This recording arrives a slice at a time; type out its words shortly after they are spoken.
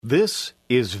This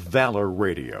is Valor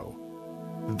Radio.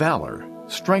 Valor,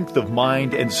 strength of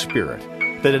mind and spirit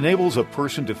that enables a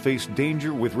person to face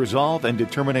danger with resolve and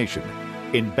determination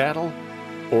in battle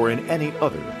or in any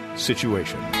other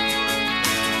situation.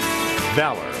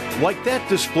 Valor, like that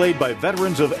displayed by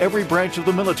veterans of every branch of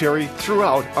the military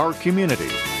throughout our community.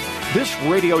 This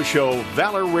radio show,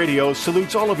 Valor Radio,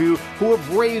 salutes all of you who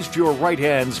have raised your right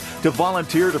hands to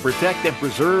volunteer to protect and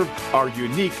preserve our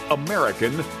unique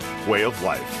American way of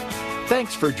life.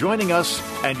 Thanks for joining us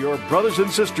and your brothers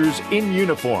and sisters in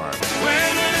uniform.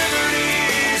 When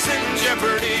liberty's in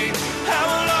jeopardy, I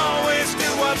will always do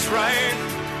what's right.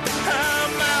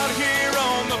 I'm out here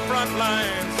on the front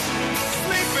lines,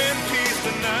 sleep in peace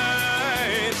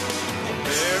tonight.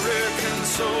 American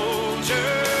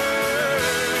soldier.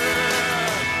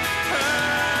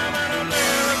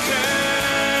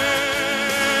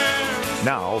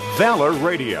 Now, Valor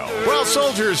Radio. Well,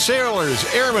 soldiers, sailors,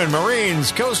 airmen,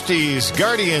 Marines, coasties,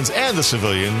 guardians, and the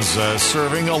civilians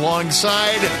serving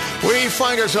alongside, we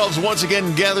find ourselves once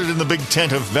again gathered in the big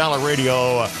tent of Valor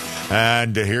Radio.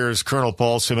 And here's Colonel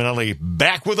Paul Simonelli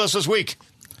back with us this week.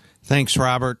 Thanks,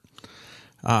 Robert.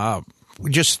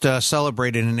 We just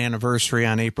celebrated an anniversary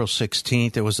on April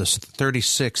 16th. It was the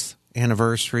 36th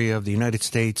anniversary of the United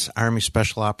States Army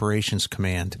Special Operations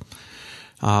Command.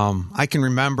 I can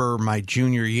remember my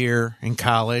junior year in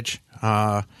college,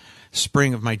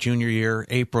 spring of my junior year,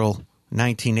 April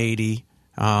 1980,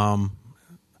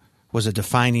 was a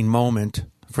defining moment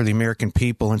for the American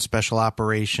people in special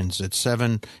operations. At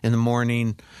 7 in the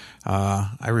morning,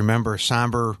 I remember a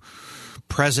somber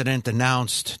president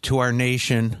announced to our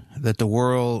nation that the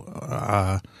world,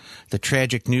 the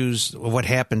tragic news of what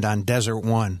happened on Desert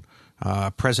One.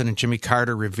 President Jimmy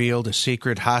Carter revealed a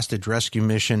secret hostage rescue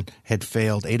mission had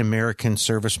failed. 8 American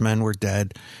servicemen were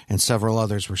dead, and several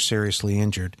others were seriously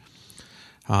injured.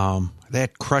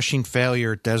 That crushing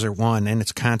failure at Desert One and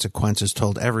its consequences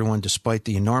told everyone, despite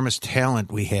the enormous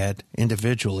talent we had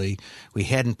individually, we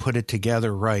hadn't put it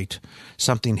together right.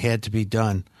 Something had to be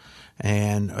done.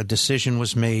 And a decision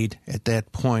was made at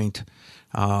that point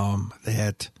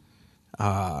that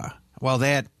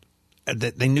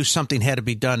they knew something had to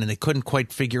be done, and they couldn't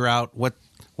quite figure out what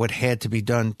had to be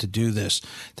done to do this.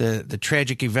 The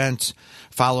tragic events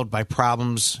followed by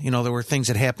problems. You know, there were things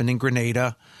that happened in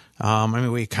Grenada.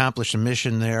 We accomplished a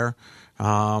mission there,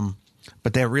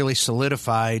 but that really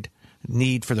solidified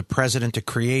need for the president to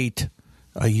create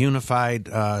a unified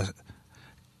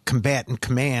combatant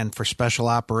command for special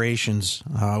operations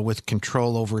with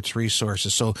control over its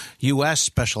resources. So U.S.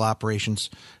 Special Operations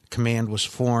Command was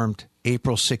formed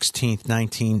April 16th,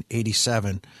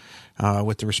 1987,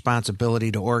 with the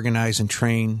responsibility to organize and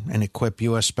train and equip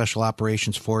U.S. Special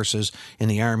Operations Forces in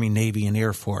the Army, Navy, and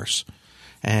Air Force.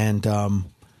 And I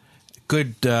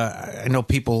know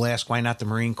people will ask why not the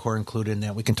Marine Corps included in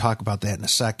that. We can talk about that in a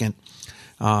second.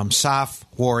 SOF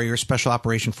warriors, Special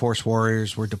Operation Force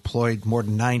warriors, were deployed more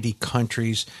than 90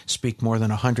 countries, speak more than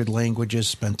 100 languages,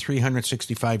 spend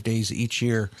 365 days each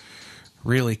year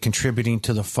really contributing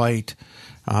to the fight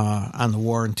on the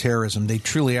war on terrorism. They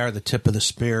truly are the tip of the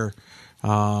spear.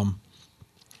 Right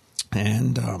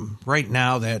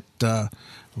now, that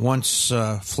once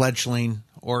fledgling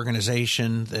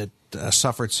organization that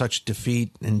suffered such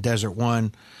defeat in Desert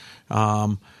One,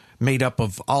 made up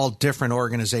of all different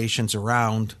organizations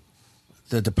around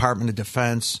the Department of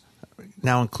Defense,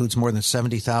 now includes more than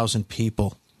 70,000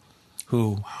 people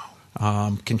who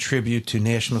contribute to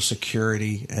national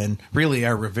security and really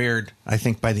are revered, I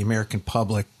think, by the American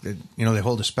public. You know, they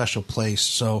hold a special place.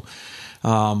 So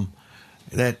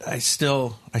that I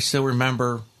still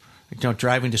remember, you know,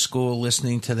 driving to school,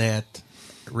 listening to that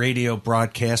radio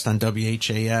broadcast on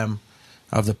WHAM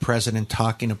of the president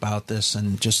talking about this,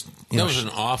 and just that was an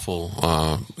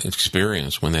awful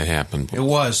experience when that happened. It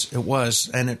was,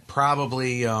 and it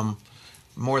probably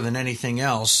more than anything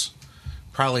else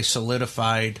probably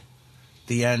solidified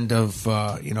the end of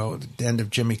the end of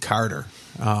Jimmy Carter.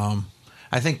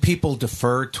 I think people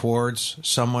defer towards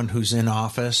someone who's in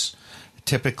office.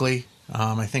 Typically,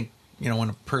 I think when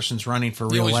a person's running for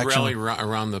re-election, you always rally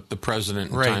around the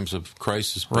president in times of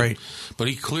crisis. But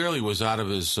he clearly was out of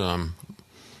his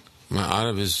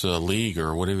league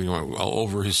or whatever you want,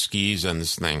 over his skis on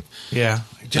this thing. Yeah.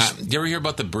 Do you ever hear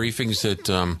about the briefings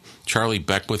that Charlie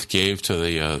Beckwith gave to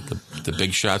the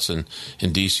big shots in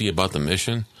D.C. about the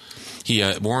mission?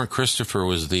 Warren Christopher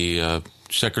was the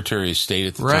Secretary of State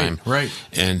at the time. Right.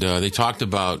 And they talked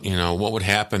about, what would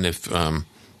happen if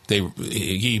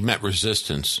he met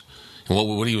resistance. And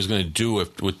what he was going to do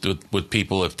with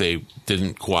people if they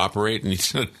didn't cooperate. And he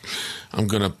said, I'm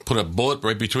going to put a bullet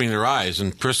right between their eyes.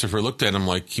 And Christopher looked at him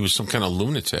like he was some kind of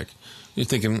lunatic. You're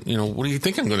thinking, what do you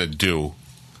think I'm going to do?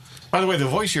 By the way, the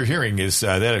voice you're hearing is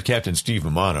that of Captain Steve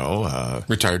Romano.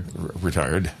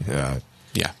 Retired. Yeah.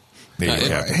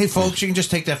 Hey, folks, you can just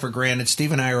take that for granted.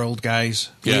 Steve and I are old guys.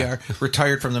 Yeah. We are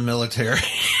retired from the military.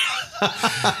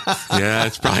 Yeah,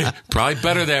 it's probably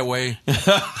better that way.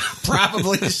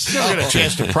 Probably so. I got a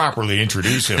chance to properly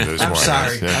introduce him this morning.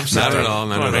 Sorry. Yeah. I'm sorry. Not at all.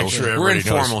 Not at all. Sure We're everybody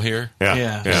informal knows. here.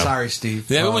 Yeah. Sorry, Steve.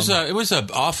 Yeah, it was an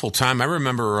awful time. I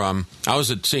remember I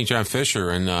was at St. John Fisher,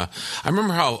 and I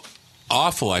remember how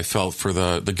awful I felt for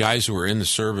the guys who were in the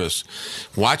service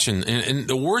watching. And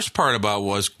the worst part about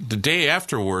was the day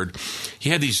afterward,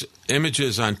 he had these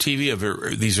images on TV of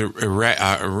these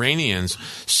Iranians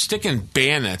sticking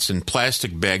bayonets in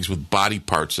plastic bags with body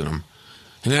parts in them.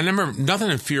 And I remember nothing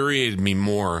infuriated me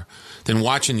more than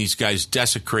watching these guys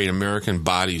desecrate American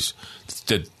bodies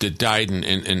that died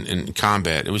in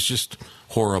combat. It was just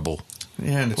horrible.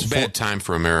 Yeah, and it's a bad time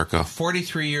for America.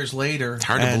 43 years later. It's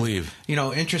hard to believe.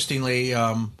 Interestingly,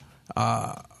 a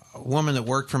woman that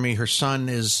worked for me, her son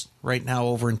is right now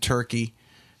over in Turkey,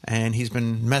 and he's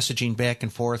been messaging back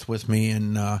and forth with me.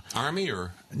 And Army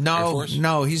or Air Force?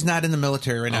 No, he's not in the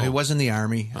military right now. Oh. He was in the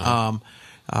Army. But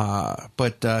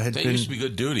had that been, used to be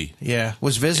good duty. Yeah,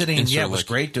 was visiting. In It was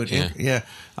great duty. Yeah.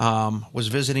 Was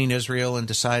visiting Israel and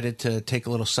decided to take a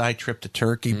little side trip to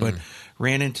Turkey, but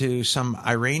ran into some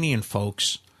Iranian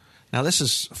folks. Now, this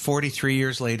is 43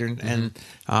 years later, and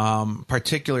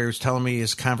particularly, he was telling me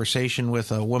his conversation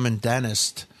with a woman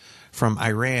dentist from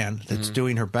Iran that's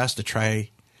doing her best to try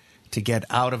to get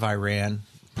out of Iran,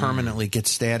 permanently get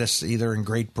status either in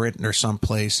Great Britain or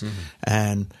someplace,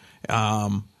 and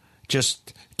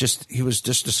just he was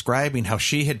just describing how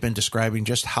she had been describing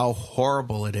just how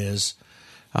horrible it is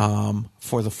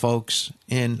for the folks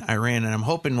in Iran. And I'm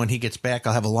hoping when he gets back,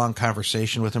 I'll have a long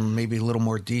conversation with him, maybe a little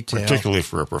more detail. Particularly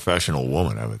for a professional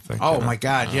woman, I would think. Oh, my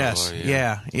God, yes.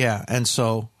 Yeah. And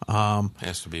so...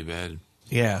 has to be bad.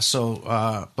 Yeah,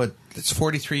 so... but it's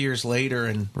 43 years later,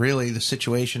 and really the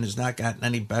situation has not gotten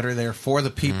any better there for the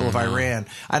people of Iran.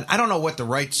 I don't know what the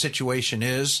right situation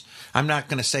is. I'm not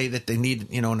going to say that they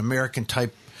need, an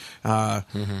American-type,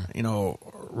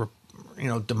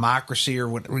 democracy or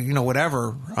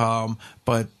whatever.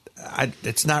 But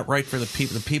it's not right for the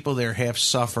people. The people there have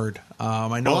suffered.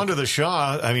 I know. Well, under the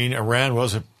Shah, Iran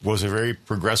was a very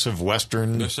progressive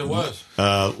Western. Yes, it was.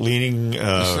 Leaning. It's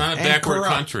not a backward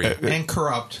country. And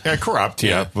corrupt. Corrupt,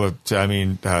 yeah. But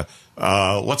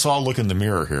let's all look in the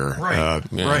mirror here. Right.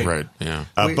 Right. Yeah.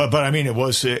 But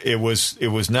it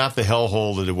was not the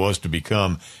hellhole that it was to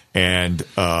become. And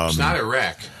it's not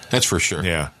Iraq. That's for sure.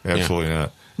 Yeah, absolutely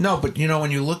not. No, but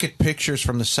when you look at pictures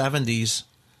from the 70s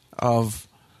of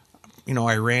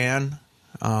Iran,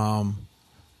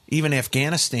 even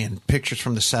Afghanistan, pictures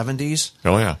from the 70s.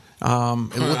 Oh yeah.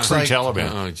 It looks like Taliban.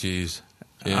 Oh jeez.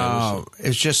 Yeah.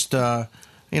 It's just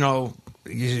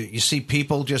you see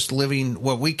people just living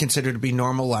what we consider to be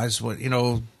normal lives.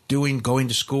 Going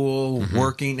to school,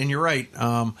 working, and you're right.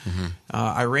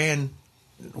 Iran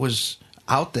was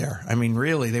out there.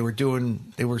 Really, they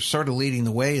were sort of leading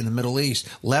the way in the Middle East.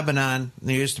 Lebanon,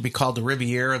 they used to be called the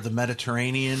Riviera of the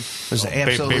Mediterranean. Was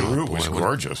absolutely Beirut was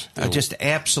gorgeous. Just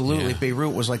absolutely,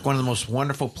 Beirut was like one of the most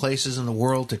wonderful places in the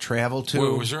world to travel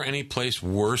to. Was there any place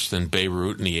worse than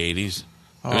Beirut in the 80s?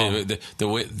 The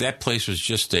way that place was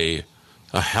just a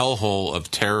hellhole of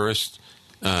terrorist,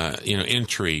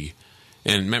 intrigue.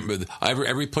 And remember,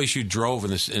 every place you drove in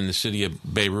the city of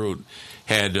Beirut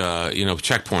had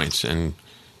checkpoints and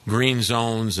green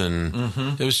zones, and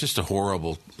it was just a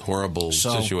horrible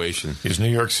situation. Is New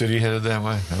York City headed that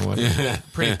way?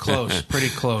 Pretty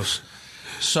close.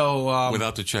 So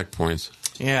without the checkpoints.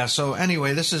 Yeah. So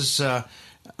anyway, this is.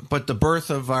 But the birth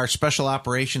of our Special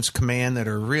Operations Command that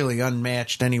are really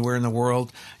unmatched anywhere in the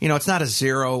world. It's not a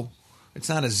zero. It's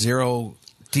not a zero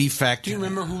defect. Do you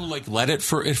remember who led it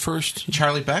at first?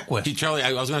 Charlie Beckwith. Charlie,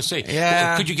 I was going to say. Yeah.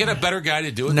 Well, could you get a better guy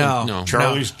to do it? No.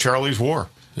 Charlie's War.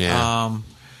 Yeah.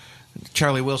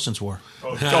 Charlie Wilson's War.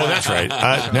 Oh, that's right.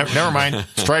 Never mind.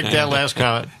 Strike that last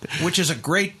comment. Which is a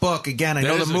great book. Again, I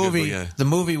know the movie. Book, yeah. The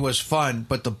movie was fun,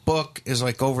 but the book is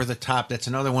over the top. That's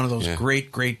another one of those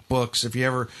great books. If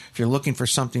you're looking for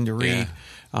something to read,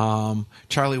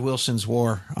 Charlie Wilson's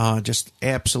War, just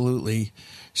absolutely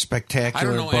spectacular. I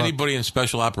don't know book. anybody in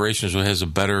Special Operations who has a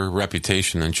better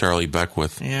reputation than Charlie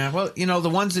Beckwith. Yeah, well, the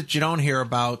ones that you don't hear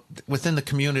about within the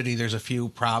community, there's a few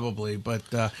probably, but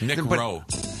Nick Rowe.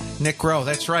 Nick Rowe,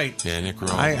 that's right. Yeah, Nick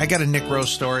Rowe. I got a Nick Rowe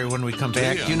story when we come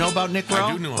back. you? Do you know about Nick Rowe?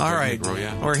 I do know about Nick Rowe,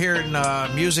 yeah. We're hearing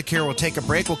music here. We'll take a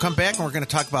break. We'll come back, and we're going to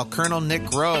talk about Colonel Nick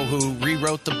Rowe, who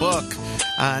rewrote the book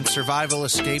on survival,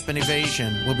 escape, and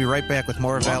evasion. We'll be right back with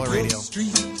more of Valor Radio.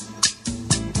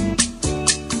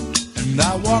 And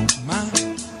I walk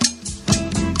mine,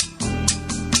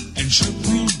 and should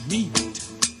we meet,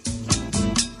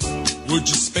 would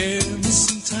you spare me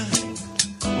some time?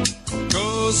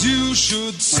 'Cause you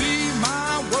should see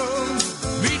my world,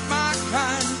 meet my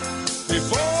kind,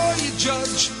 before you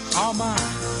judge our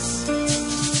minds.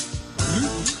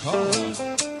 Blue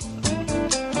collar.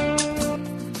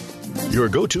 Your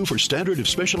go-to for standard of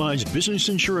specialized business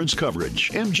insurance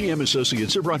coverage. MGM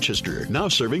Associates of Rochester, now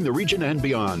serving the region and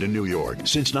beyond in New York.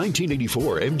 Since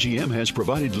 1984, MGM has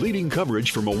provided leading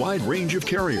coverage from a wide range of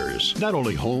carriers. Not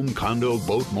only home, condo,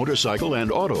 boat, motorcycle,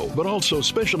 and auto, but also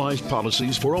specialized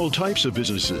policies for all types of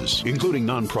businesses, including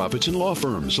nonprofits and law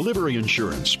firms, livery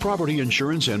insurance, property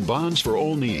insurance, and bonds for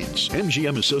all needs.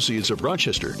 MGM Associates of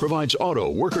Rochester provides auto,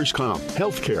 workers' comp,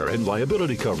 health care, and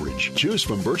liability coverage. Choose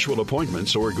from virtual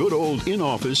appointments or good old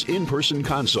in-office, in-person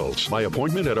consults by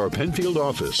appointment at our Penfield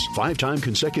office. 5-time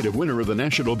consecutive winner of the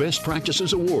National Best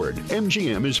Practices Award.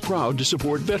 MGM is proud to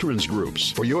support veterans groups.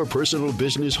 For your personal,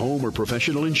 business, home, or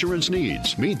professional insurance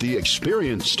needs, meet the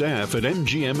experienced staff at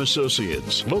MGM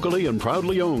Associates. Locally and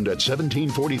proudly owned at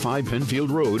 1745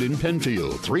 Penfield Road in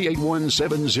Penfield,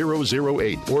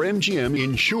 381-7008, or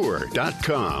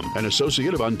mgminsure.com. An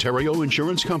associate of Ontario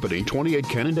Insurance Company, 28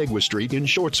 Canandaigua Street in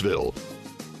Shortsville.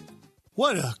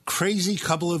 What a crazy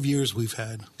couple of years we've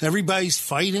had. Everybody's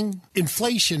fighting.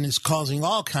 Inflation is causing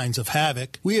all kinds of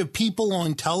havoc. We have people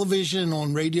on television and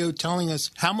on radio telling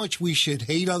us how much we should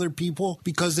hate other people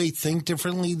because they think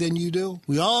differently than you do.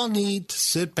 We all need to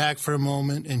sit back for a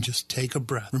moment and just take a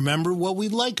breath. Remember what we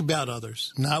like about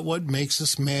others, not what makes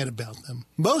us mad about them.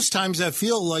 Most times I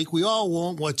feel like we all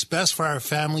want what's best for our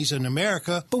families in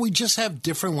America, but we just have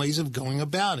different ways of going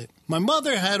about it. My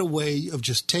mother had a way of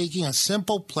just taking a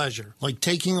simple pleasure, like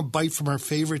taking a bite from her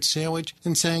favorite sandwich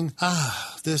and saying,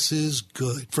 this is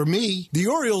good. For me, the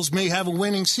Orioles may have a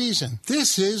winning season.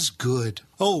 This is good.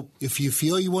 Oh, if you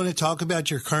feel you want to talk about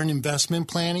your current investment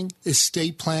planning,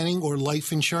 estate planning, or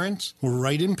life insurance, we're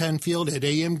right in Penfield at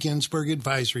A.M. Ginsberg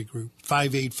Advisory Group,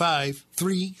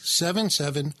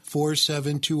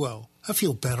 585-377-4720. I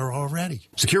feel better already.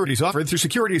 Securities offered through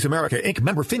Securities America, Inc.,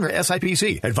 member FINRA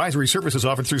SIPC. Advisory services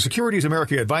offered through Securities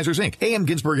America Advisors, Inc., A.M.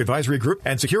 Ginsberg Advisory Group,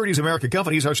 and Securities America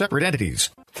Companies are separate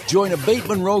entities. Join Abate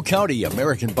Monroe County.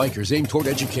 American bikers aim toward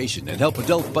education and help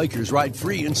adult bikers ride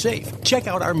free and safe. Check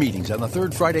out our meetings on the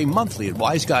third Friday monthly at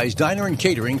Wise Guys Diner and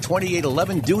Catering,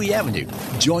 2811 Dewey Avenue.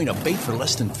 Join Abate for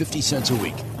less than 50 cents a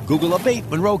week. Google Abate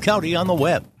Monroe County on the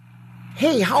web.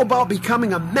 Hey, how about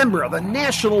becoming a member of the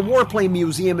National Warplane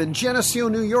Museum in Geneseo,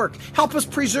 New York? Help us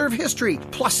preserve history.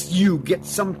 Plus, you get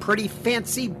some pretty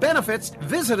fancy benefits.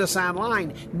 Visit us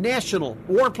online,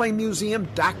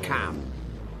 nationalwarplanemuseum.com.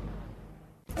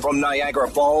 From Niagara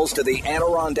Falls to the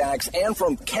Adirondacks and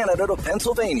from Canada to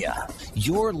Pennsylvania,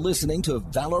 you're listening to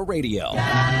Valor Radio.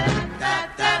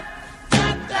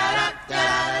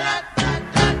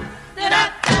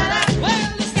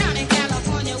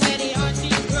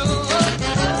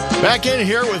 Back in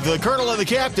here with the Colonel and the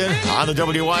Captain on the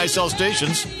WYSL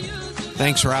stations.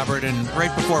 Thanks, Robert. And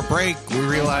right before break, we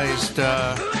realized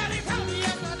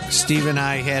Steve and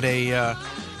I had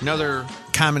another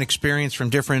common experience from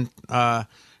different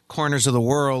corners of the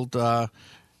world. I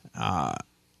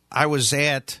was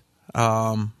at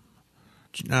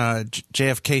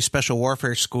JFK Special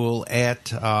Warfare School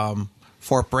at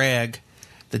Fort Bragg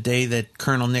the day that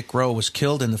Colonel Nick Rowe was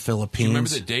killed in the Philippines. Do you remember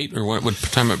the date, or what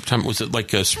time was it?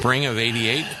 Like spring of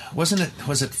 '88? Wasn't it?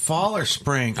 Was it fall or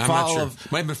spring? I'm fall not sure.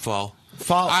 Might have been fall.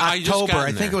 October.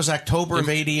 I think it was October of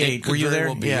 '88. Were you there?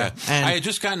 Yeah. And I had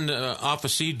just gotten off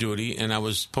of sea duty, and I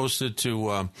was posted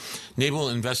to Naval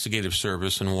Investigative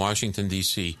Service in Washington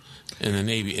D.C. in the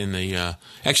Navy.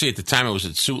 Actually, at the time, it was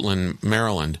at Suitland,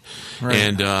 Maryland, right.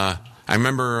 And I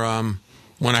remember.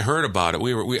 When I heard about it,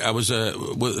 I was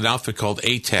with an outfit called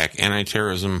ATAC,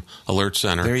 Anti-Terrorism Alert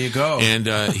Center. There you go. And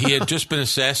he had just been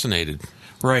assassinated.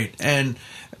 Right. And,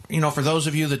 for those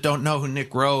of you that don't know who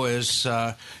Nick Rowe is,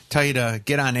 tell you to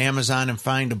get on Amazon and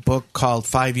find a book called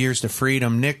 5 Years to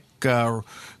Freedom.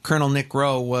 Colonel Nick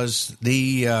Rowe was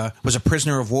a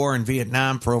prisoner of war in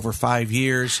Vietnam for over 5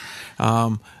 years,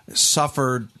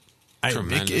 suffered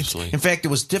tremendously. In fact, it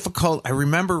was difficult. I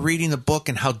remember reading the book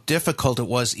and how difficult it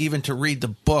was even to read the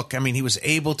book. I mean, he was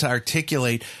able to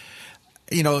articulate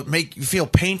make you feel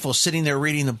painful sitting there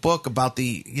reading the book about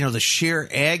the sheer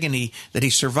agony that he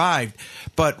survived.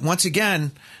 But once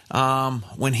again,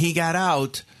 when he got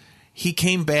out, he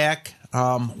came back,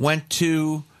 went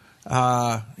to,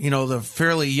 the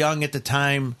fairly young at the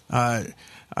time,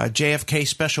 JFK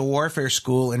Special Warfare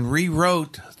School, and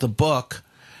rewrote the book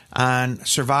on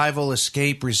survival,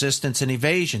 escape, resistance, and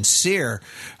evasion, SEER.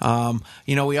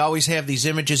 We always have these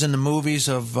images in the movies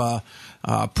of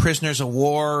prisoners of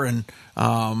war and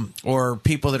or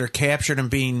people that are captured and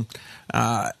being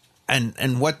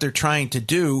and what they're trying to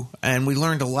do. And we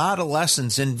learned a lot of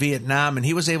lessons in Vietnam, and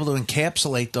he was able to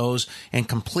encapsulate those and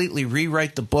completely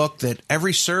rewrite the book that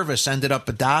every service ended up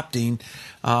adopting.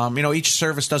 Each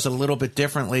service does it a little bit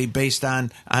differently based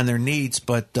on their needs,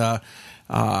 but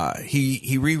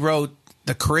he rewrote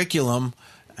the curriculum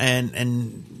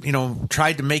and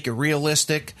tried to make it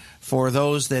realistic for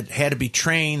those that had to be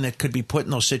trained that could be put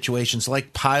in those situations,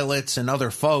 like pilots and other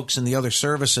folks in the other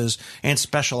services and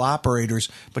special operators,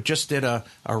 but just did a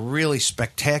really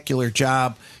spectacular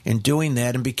job in doing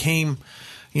that and became,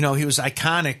 he was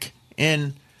iconic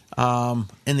in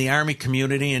the Army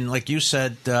community. And like you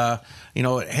said, it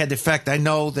had the effect. I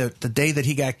know that the day that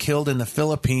he got killed in the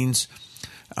Philippines,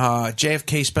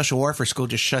 JFK Special Warfare School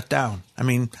just shut down. I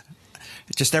mean,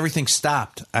 just everything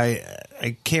stopped.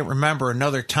 I can't remember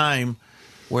another time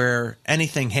where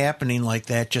anything happening like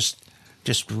that just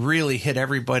really hit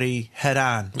everybody head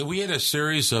on. We had a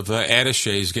series of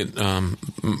attachés get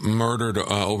murdered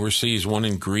overseas, one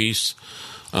in Greece,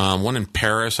 one in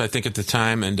Paris, I think, at the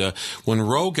time. And when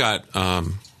Roe got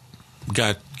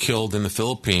killed in the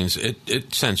Philippines,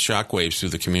 it sent shockwaves through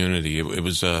the community. It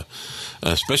was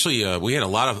especially we had a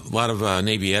lot of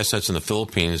Navy assets in the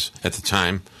Philippines at the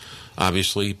time,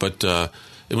 obviously, but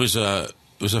it was a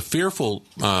fearful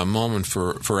moment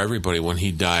for everybody when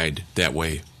he died that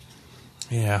way.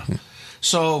 Yeah.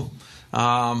 So,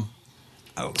 tell him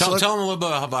a little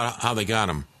bit about how they got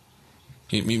him.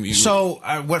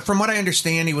 From what I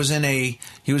understand, he was in a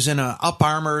up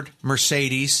armored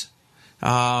Mercedes.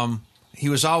 He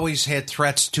was always had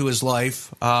threats to his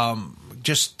life.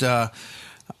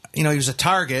 He was a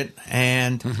target,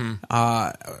 and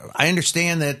I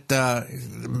understand that the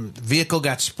vehicle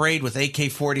got sprayed with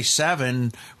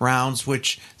AK-47 rounds,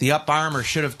 which the up armor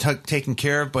should have taken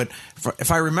care of. But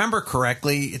if I remember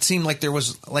correctly, it seemed like there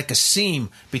was like a seam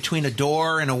between a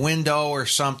door and a window or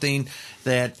something,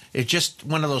 that it's just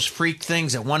one of those freak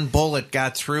things that one bullet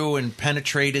got through and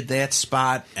penetrated that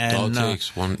spot. And all it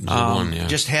takes one, yeah.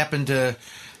 Just happened to...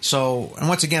 So, and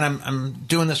once again, I'm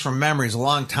doing this from memory. It's a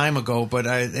long time ago, but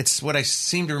it's what I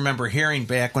seem to remember hearing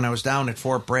back when I was down at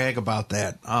Fort Bragg about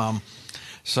that.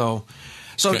 So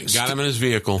got him in his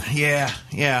vehicle. Yeah.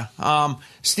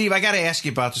 Steve, I got to ask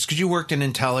you about this because you worked in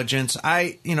intelligence.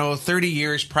 30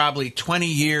 years, probably 20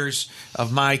 years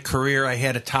of my career, I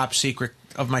had a top secret.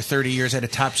 Of my 30 years, I had a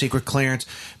top secret clearance.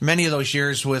 Many of those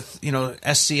years with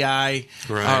SCI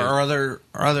or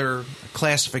other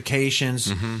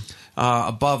classifications.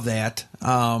 Above that,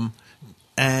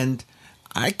 and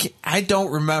I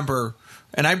don't remember,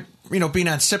 and I being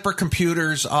on SIPR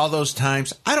computers all those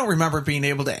times, I don't remember being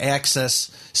able to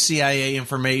access CIA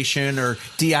information or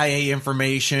DIA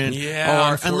information,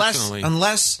 or unfortunately.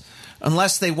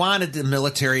 Unless they wanted the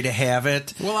military to have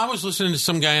it. Well, I was listening to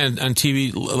some guy on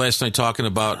TV last night talking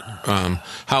about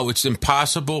how it's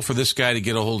impossible for this guy to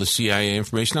get a hold of CIA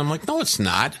information. I'm like, no, it's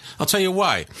not. I'll tell you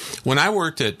why. When I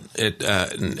worked at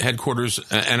headquarters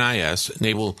NIS,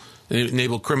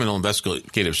 Naval Criminal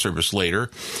Investigative Service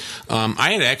later,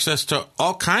 I had access to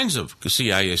all kinds of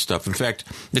CIA stuff. In fact,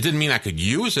 it didn't mean I could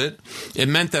use it. It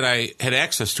meant that I had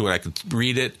access to it. I could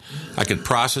read it. I could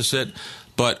process it.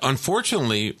 But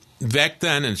unfortunately, back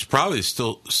then, and it's probably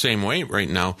still the same way right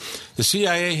now, the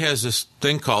CIA has this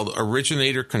thing called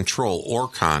Originator Control,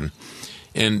 ORCON.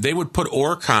 And they would put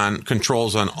ORCON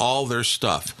controls on all their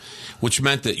stuff, which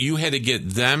meant that you had to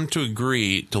get them to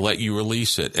agree to let you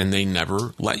release it, and they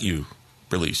never let you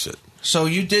release it. So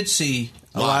you did see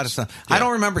a lot of stuff. Yeah. I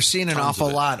don't remember seeing an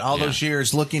awful lot all those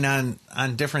years looking on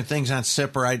different things on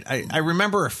SIPR. I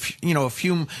remember a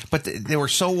few, but they were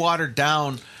so watered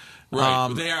down.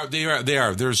 Right, they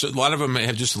are. There's a lot of them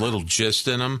have just a little gist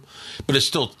in them, but it's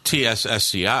still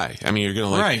TSSCI. I mean, you're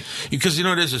going to because it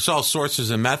is. It's all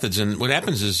sources and methods, and what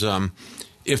happens is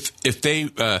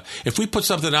if we put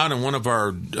something out in one of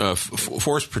our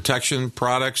force protection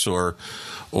products or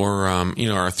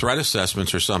our threat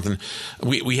assessments or something,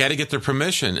 we had to get their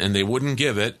permission, and they wouldn't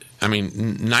give it. I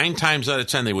mean, 9 times out of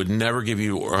 10, they would never give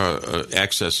you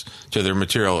access to their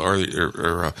material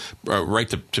or right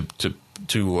to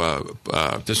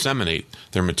disseminate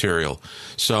their material.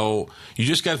 So you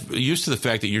just got used to the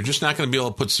fact that you're just not going to be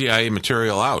able to put CIA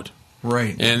material out.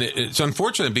 Right. And it's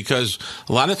unfortunate because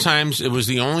a lot of times it was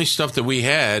the only stuff that we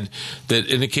had that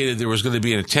indicated there was going to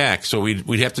be an attack. So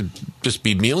we'd have to just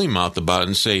be mealy-mouthed about it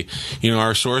and say,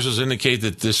 our sources indicate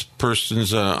that this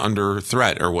person's under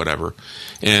threat or whatever.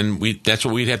 And that's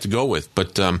what we'd have to go with.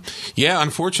 But,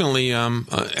 unfortunately,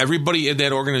 everybody in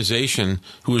that organization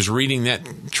who was reading that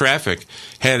traffic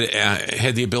had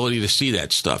the ability to see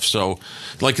that stuff. So,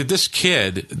 like this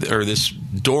kid or this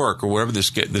dork or whatever,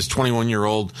 this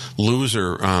 21-year-old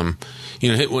loser,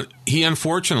 he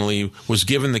unfortunately was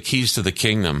given the keys to the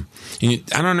kingdom. And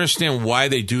I don't understand why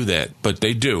they do that, but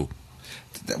they do.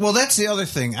 Well, that's the other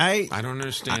thing. I don't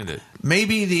understand it.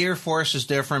 Maybe the Air Force is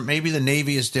different. Maybe the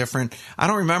Navy is different. I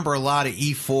don't remember a lot of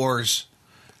E4s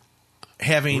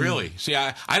having. Really? See,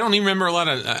 I don't even remember a lot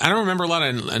of. I don't remember a lot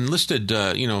of enlisted,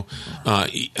 E3s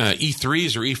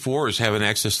or E4s having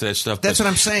access to that stuff. That's what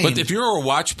I'm saying. But if you're a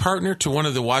watch partner to one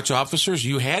of the watch officers,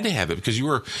 you had to have it because you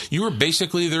were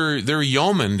basically their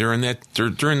yeoman during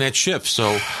that shift.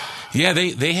 So, yeah,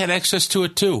 they had access to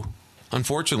it too.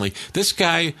 Unfortunately, this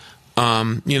guy,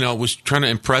 was trying to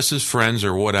impress his friends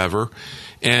or whatever.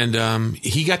 And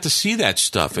he got to see that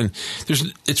stuff. And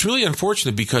it's really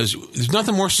unfortunate because there's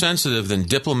nothing more sensitive than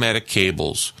diplomatic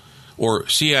cables or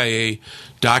CIA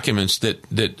documents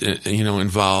that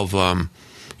involve,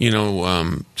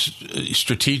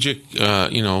 strategic,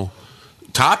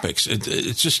 topics.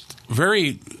 It's just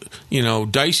very,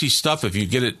 dicey stuff if you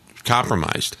get it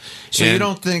compromised. So you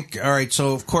don't think, all right,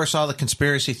 so of course all the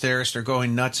conspiracy theorists are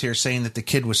going nuts here saying that the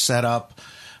kid was set up.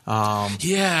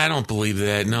 I don't believe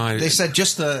that. No, they said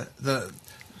just the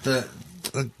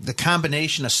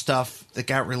combination of stuff that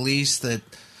got released, that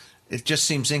it just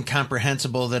seems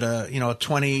incomprehensible that a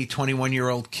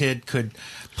 21-year-old kid could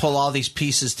pull all these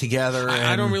pieces together.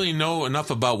 I don't really know enough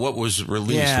about what was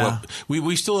released. Yeah.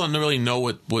 We still don't really know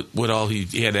what all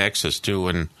he had access to,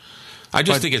 and I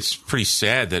just think it's pretty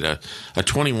sad that a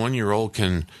 21-year-old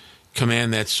can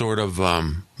command that sort of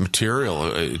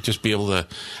material. Just be able to.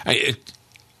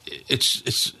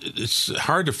 It's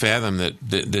hard to fathom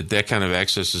that kind of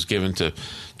access is given to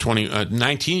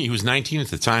 19. He was 19 at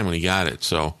the time when he got it.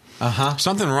 So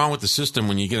something wrong with the system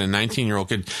when you get a 19-year-old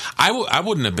kid. I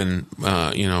wouldn't have been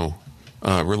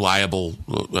reliable.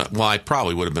 Well, I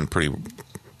probably would have been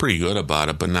pretty good about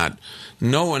it, but not.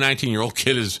 No, a 19-year-old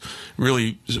kid is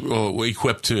really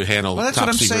equipped to handle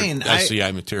top secret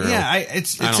SCI material. Yeah,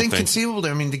 it's inconceivable.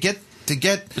 I mean, to get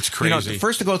it's crazy.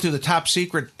 First to go through the top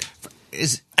secret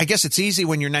is, I guess it's easy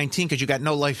when you're 19 because you got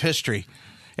no life history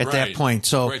at that point.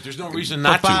 So there's no reason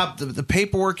not to. Bob, the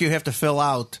paperwork you have to fill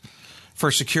out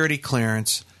for security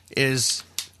clearance is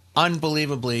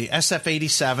unbelievably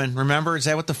SF-87. Remember, is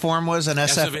that what the form was? An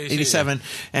SF-87,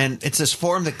 and it's this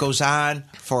form that goes on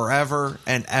forever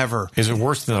and ever. Is it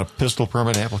worse than a pistol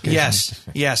permit application?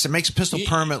 Yes. It makes a pistol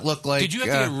permit look like. Did you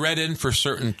have to get read in for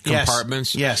certain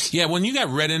compartments? Yes. Yeah, when you got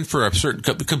read in for a certain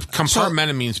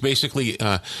compartment, means basically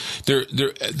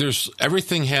there's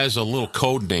everything has a little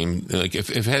code name. Like if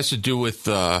it has to do with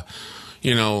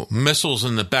missiles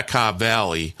in the Bekaa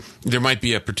Valley, there might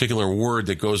be a particular word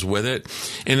that goes with it.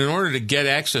 And in order to get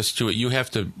access to it, you have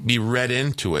to be read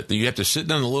into it. You have to sit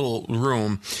in a little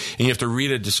room and you have to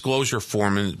read a disclosure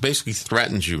form, and it basically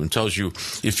threatens you and tells you,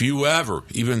 if you ever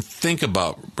even think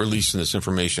about releasing this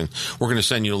information, we're going to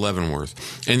send you to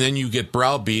Leavenworth. And then you get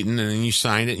browbeaten, and then you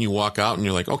sign it and you walk out and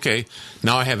you're like, okay,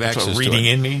 now I have access to it. That's what reading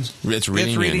in means? It's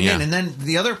reading in. And then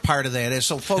the other part of that is,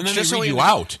 so folks, and then just they read so you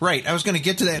out. Right. I was going to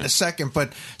get to that in a second,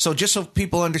 but so just so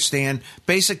people understand,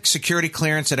 basic security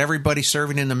clearance that everybody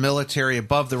serving in the military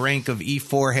above the rank of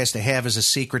E4 has to have is a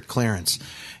secret clearance.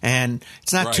 And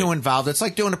it's not too involved. It's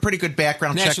like doing a pretty good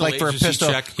background check, like for a pistol,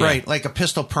 check, yeah. Right, like a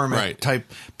pistol permit type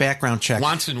background check.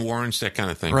 Wants and warrants, that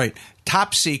kind of thing. Right.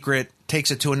 Top secret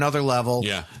takes it to another level.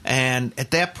 Yeah. And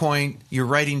at that point, you're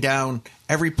writing down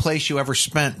every place you ever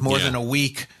spent more than a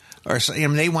week. Or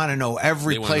they want to know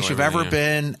every place you've ever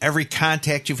been, every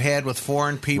contact you've had with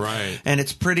foreign people, and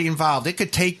it's pretty involved. It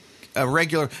could take a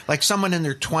regular, like someone in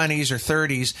their 20s or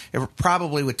 30s, it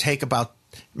probably would take about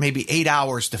maybe 8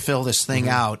 hours to fill this thing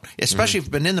out, especially if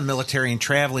you've been in the military and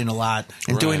traveling a lot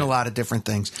and doing a lot of different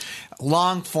things.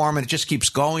 Long form, and it just keeps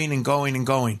going and going and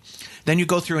going. Then you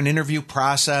go through an interview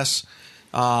process.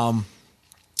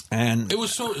 And it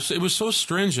was so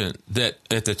stringent that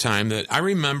at the time that I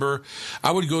remember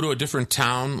I would go to a different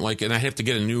town, and I have to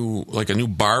get a new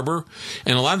barber,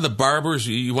 and a lot of the barbers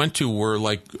you went to were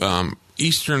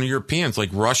Eastern Europeans, like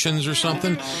Russians or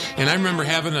something. And I remember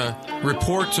having to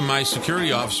report to my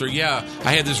security officer,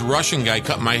 I had this Russian guy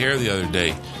cut my hair the other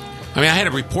day. I mean, I had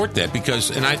to report that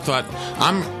and I thought,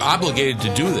 I'm obligated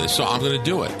to do this, so I'm going to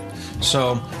do it.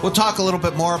 So we'll talk a little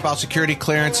bit more about security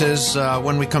clearances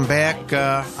when we come back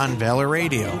on Valor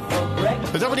Radio.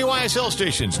 The WYSL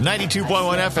stations, 92.1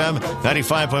 FM,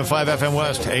 95.5 FM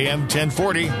West, AM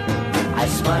 1040. I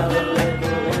smile a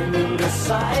little in the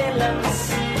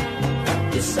silence,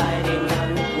 deciding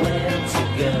on where to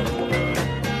go.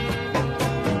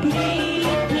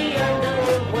 Meet me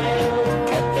underwear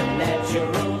at the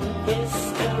Natural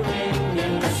History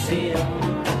Museum.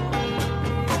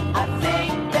 I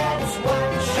think that's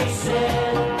what she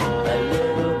said, a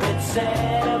little bit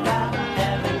sad about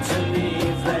having to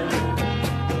leave them.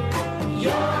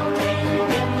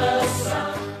 Yawning in the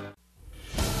sun.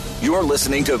 You're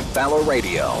listening to Valor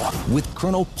Radio with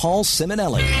Colonel Paul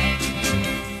Simonelli.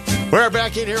 We're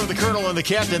back in here with the Colonel and the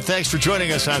Captain. Thanks for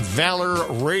joining us on Valor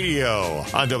Radio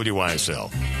on WYSL.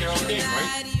 Carol King,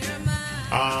 right?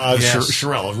 Yes.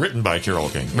 Sherelle, written by Carol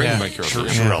King. Written by Carol King.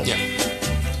 Sherelle.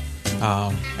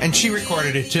 Yeah. And she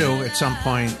recorded it, too, at some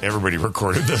point. Everybody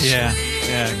recorded this. Yeah,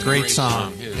 great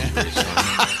song. Yeah, it's a great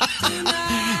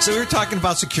song. So we were talking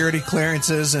about security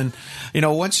clearances, and,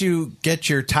 once you get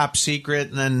your top secret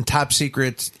and then top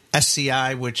secret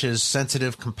SCI, which is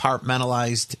sensitive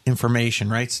compartmentalized information,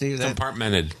 right, Steve?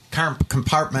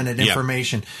 Compartmented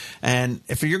information. And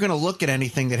if you're going to look at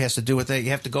anything that has to do with that, you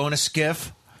have to go in a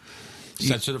SCIF.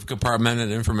 Sensitive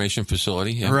compartmented information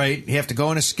facility. Yeah. Right. You have to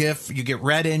go in a SCIF. You get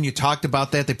read in. You talked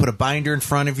about that. They put a binder in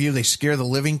front of you. They scare the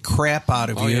living crap out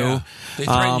of you. Yeah. They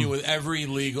threaten you with every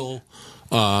legal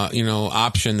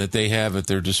option that they have at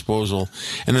their disposal.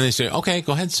 And then they say, okay,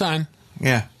 go ahead, sign.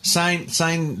 Yeah. Sign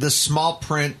the small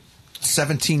print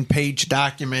 17-page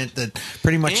document that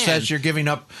pretty much says you're giving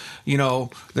up,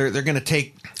 they're going to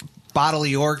take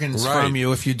bodily organs from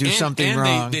you if you do something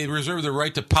wrong. They reserve the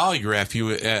right to polygraph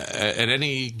you at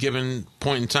any given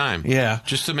point in time. Yeah.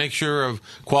 Just to make sure of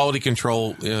quality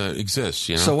control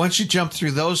exists. So once you jump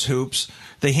through those hoops,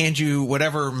 they hand you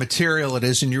whatever material it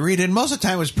is, and you read it. And most of the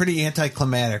time, it was pretty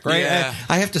anticlimactic, right? Yeah.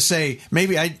 I have to say,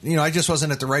 maybe I just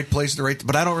wasn't at the right place,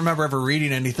 but I don't remember ever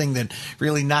reading anything that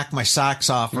really knocked my socks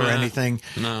off or anything.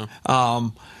 No.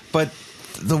 But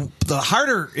the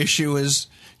harder issue is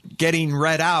getting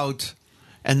read out,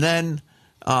 and then,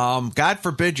 God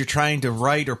forbid, you're trying to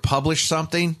write or publish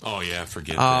something. Oh yeah,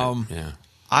 forget that. Yeah.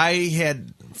 I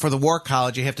had, for the War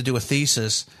College, you have to do a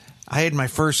thesis. I had my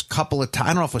first couple of I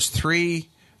don't know if it was 3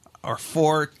 or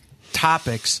 4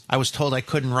 topics I was told I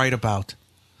couldn't write about,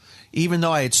 even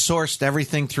though I had sourced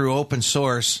everything through open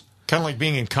source. Kind of like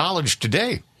being in college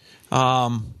today.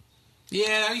 Yeah,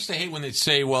 I used to hate when they'd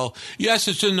say, well, yes,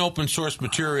 it's in open source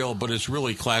material, but it's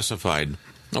really classified.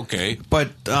 Okay.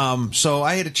 But so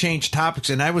I had to change topics,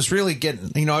 and I was really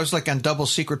getting, I was like on double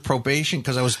secret probation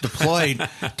because I was deployed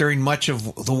during much of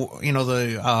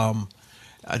the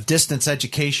distance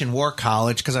education war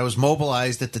college because I was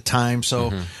mobilized at the time.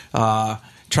 So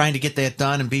trying to get that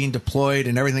done and being deployed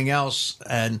and everything else,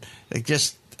 and I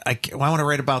want to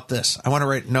write about this. I want to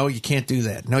write. No, you can't do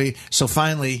that. No, so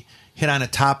finally hit on a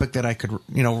topic that I could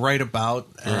write about,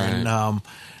 and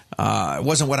it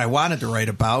wasn't what I wanted to write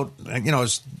about. I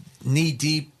was knee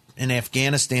deep in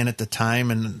Afghanistan at the time,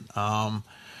 and I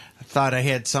thought I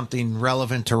had something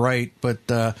relevant to write, but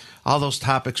all those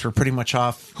topics were pretty much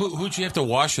off. Who'd you have to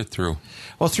wash it through?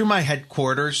 Well, through my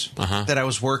headquarters that I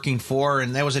was working for,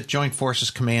 and that was at Joint Forces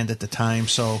Command at the time.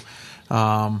 So,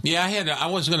 I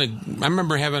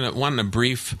remember wanting to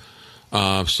brief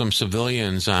some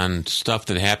civilians on stuff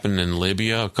that happened in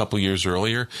Libya a couple years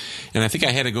earlier, and I think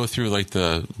I had to go through like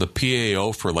the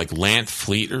PAO for like Lant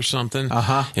Fleet or something,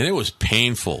 and it was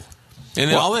painful. And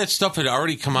then all that stuff had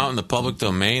already come out in the public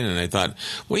domain, and I thought,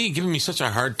 what are you giving me such a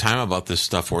hard time about this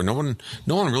stuff for? No one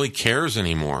really cares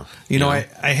anymore. You know, I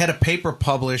had a paper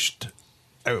published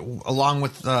along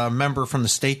with a member from the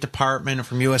State Department and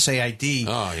from USAID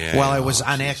while I was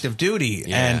on active duty.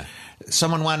 Yeah. And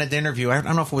someone wanted to interview. I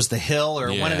don't know if it was The Hill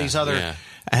or one of these other. Yeah.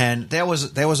 And that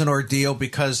was an ordeal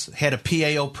because had a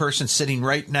PAO person sitting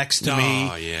right next to me,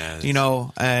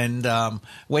 and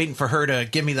waiting for her to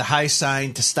give me the high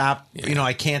sign to stop. Yeah.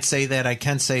 I can't say that. I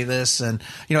can say this, and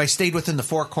I stayed within the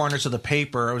 4 corners of the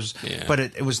paper. But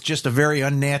it was just a very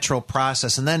unnatural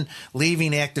process. And then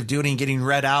leaving active duty and getting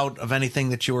read out of anything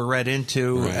that you were read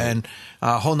into, and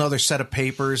a whole nother set of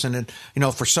papers. And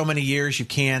for so many years, you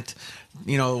can't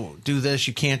do this,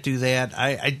 you can't do that.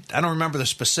 I don't remember the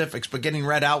specifics, but getting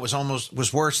read out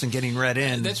was worse than getting read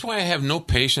in. That's why I have no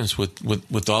patience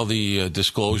with all the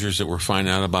disclosures that we're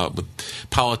finding out about with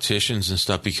politicians and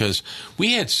stuff, because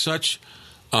we had such,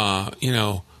 controls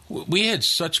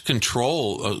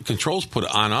put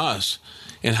on us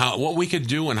and what we could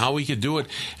do and how we could do it.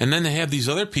 And then they have these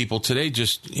other people today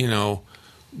just,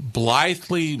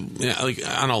 blithely, like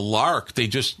on a lark, they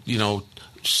just,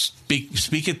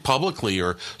 speak it publicly,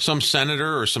 or some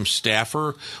senator or some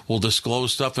staffer will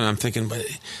disclose stuff, and I'm thinking, but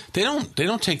they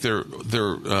don't take their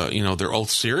oath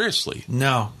seriously.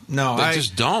 No, they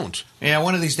just don't. Yeah,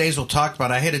 one of these days we'll talk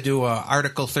about it. I had to do a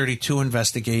Article 32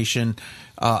 investigation,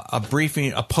 a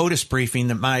POTUS briefing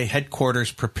that my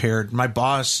headquarters prepared. My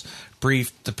boss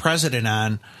briefed the president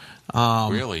on.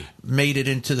 Really? Made it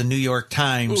into the New York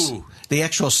Times. Ooh. The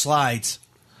actual slides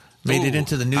made it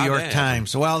into the New York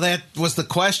Times. Well, that was the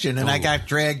question, and I got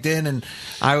dragged in, and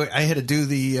I had to do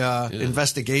the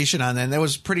investigation on that. And that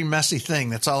was a pretty messy thing.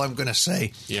 That's all I'm going to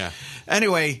say. Yeah.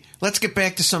 Anyway, let's get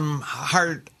back to some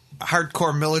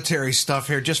hardcore military stuff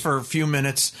here, just for a few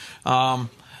minutes. We've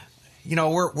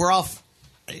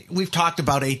talked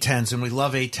about A-10s, and we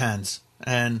love A-10s,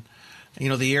 and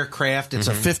the aircraft. It's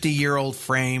a 50-year-old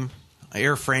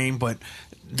airframe, but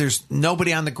there's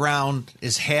nobody on the ground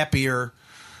is happier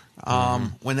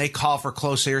when they call for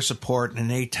close air support and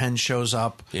an A-10 shows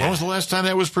up. Yeah. When was the last time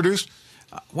that was produced?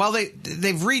 Well, they've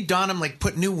redone them, like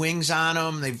put new wings on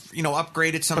them. They've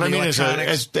upgraded some of the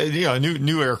electronics.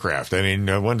 New aircraft. I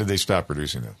mean, when did they stop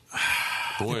producing them?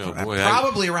 Boy.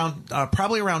 Probably around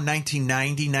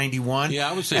 1990, 91. Yeah,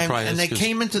 I would say probably. And they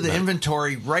came into the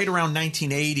inventory right around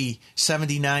 1980,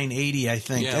 79, 80, I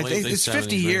think. Yeah, it's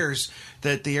 50 years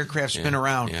that the aircraft's been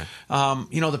around. Yeah.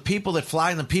 The people that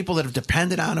fly and the people that have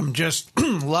depended on them just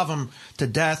love them to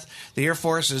death. The Air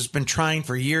Force has been trying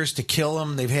for years to kill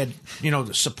them. They've had,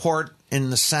 support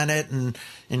in the Senate and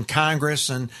in Congress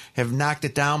and have knocked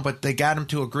it down, but they got them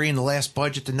to agree in the last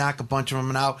budget to knock a bunch of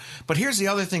them out. But here's the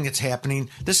other thing that's happening.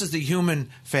 This is the human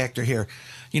factor here.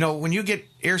 When you get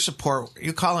air support,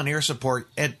 you call in air support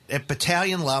at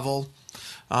battalion level,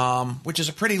 which is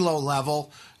a pretty low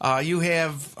level. You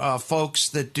have folks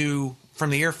that do, from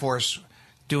the Air Force,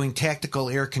 doing tactical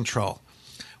air control,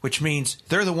 which means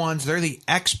they're the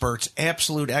experts,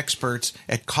 absolute experts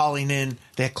at calling in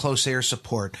that close air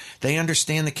support. They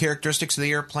understand the characteristics of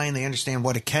the airplane. They understand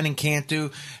what it can and can't do.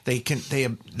 They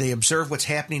observe what's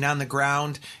happening on the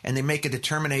ground, and they make a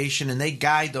determination, and they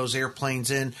guide those airplanes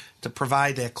in to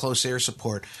provide that close air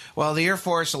support. Well, the Air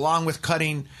Force, along with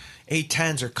cutting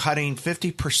A-10s, are cutting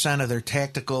 50% of their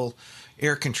tactical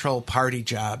air control party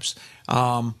jobs.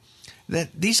 That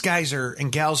these guys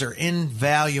and gals are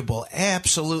invaluable,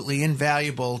 absolutely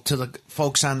invaluable to the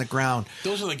folks on the ground.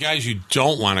 Those are the guys you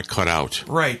don't want to cut out.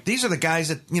 Right. These are the guys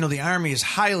that, the Army is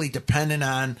highly dependent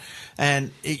on.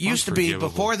 And it used to be,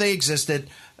 before they existed,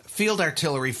 field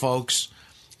artillery folks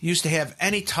used to have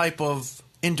any type of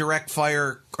indirect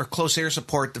fire or close air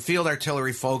support. The field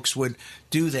artillery folks would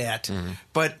do that. Mm-hmm.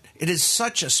 But it is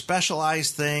such a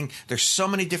specialized thing. There's so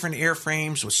many different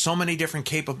airframes with so many different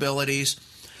capabilities.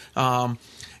 A6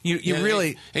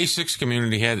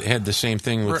 community had the same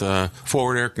thing with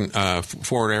forward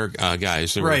air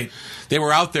guys. They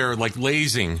were out there like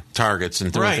lasing targets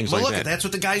and doing things like that. That's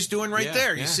what the guy's doing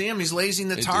there. You see him; he's lasing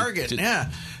the target.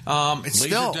 It's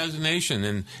laser designation,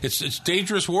 and it's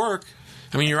dangerous work.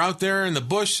 I mean, you're out there in the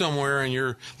bush somewhere, and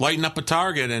you're lighting up a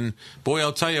target, and boy,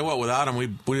 I'll tell you what, without him,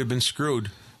 we'd have been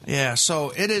screwed. Yeah,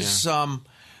 so it is.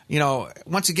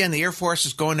 Once again, the Air Force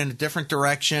is going in a different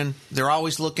direction. They're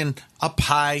always looking up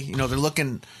high. They're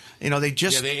looking. They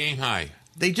aim high.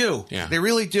 They do. Yeah. They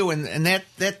really do, and that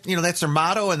that's their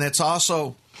motto, and that's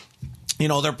also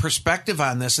their perspective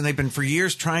on this. And they've been for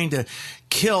years trying to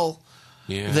kill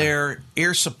their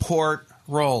air support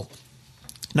role.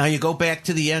 Now, you go back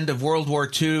to the end of World War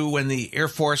II when the Air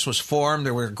Force was formed.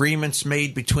 There were agreements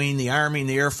made between the Army and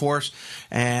the Air Force,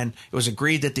 and it was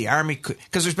agreed that the Army could,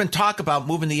 because there's been talk about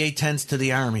moving the A-10s to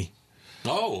the Army.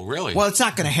 Oh, really? Well, it's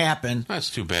not going to happen. That's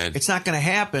too bad. It's not going to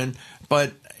happen,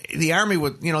 but the Army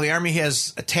the Army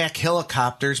has attack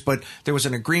helicopters, but there was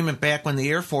an agreement back when the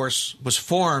Air Force was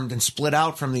formed and split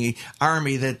out from the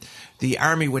Army that the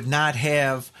Army would not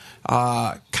have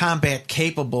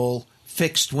combat-capable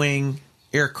fixed-wing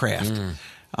aircraft.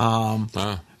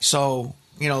 So,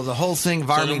 the whole thing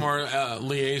of Army... no more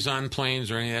liaison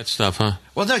planes or any of that stuff, huh?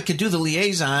 Well, they could do the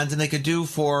liaisons, and they could do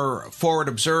for forward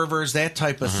observers, that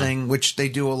type of thing, which they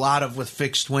do a lot of with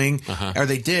fixed wing, or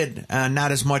they did,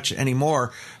 not as much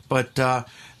anymore. But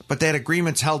but that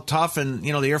agreement's held tough, and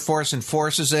the Air Force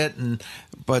enforces it.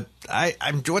 But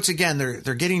I'm once again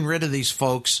they're getting rid of these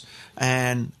folks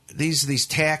and these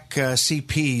TAC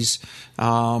CPs,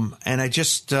 and I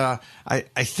just I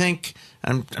think.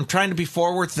 I'm trying to be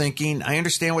forward thinking. I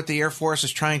understand what the Air Force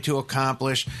is trying to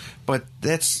accomplish, but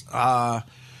that's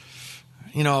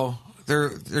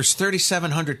there's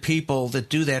 3,700 people that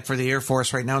do that for the Air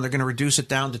Force right now. They're going to reduce it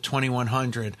down to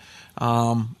 2,100.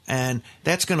 And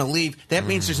that's going to leave. That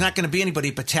means there's not going to be anybody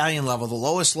at battalion level. The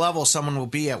lowest level someone will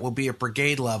be at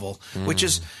brigade level, which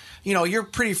is, you're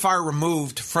pretty far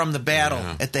removed from the battle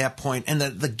at that point. And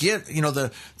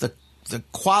the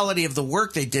quality of the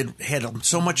work they did had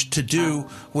so much to do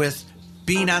with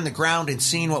being on the ground and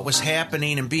seeing what was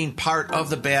happening and being part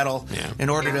of the battle in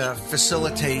order to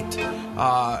facilitate,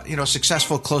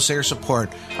 successful close air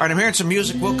support. All right, I'm hearing some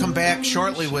music. We'll come back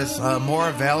shortly with more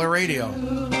of Valor Radio.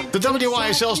 The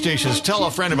WYSL stations. Tell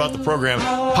a friend about the program.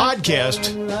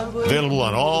 Podcast available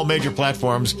on all major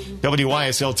platforms.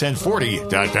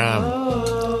 WYSL1040.com.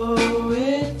 Oh,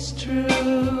 it's true.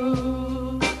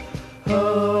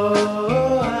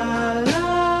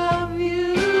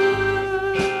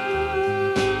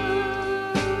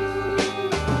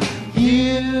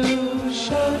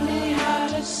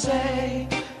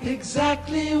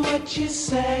 Exactly what you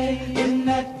say in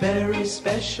that very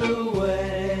special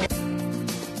way.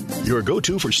 Your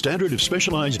go-to for standard of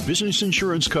specialized business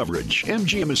insurance coverage.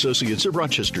 MGM Associates of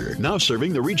Rochester, now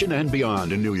serving the region and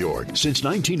beyond in New York. Since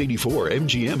 1984,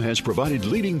 MGM has provided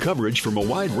leading coverage from a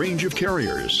wide range of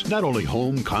carriers. Not only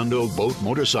home, condo, boat,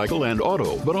 motorcycle, and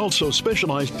auto, but also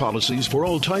specialized policies for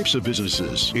all types of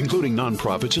businesses, including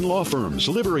nonprofits and law firms,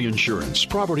 livery insurance,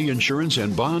 property insurance,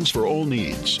 and bonds for all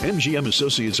needs. MGM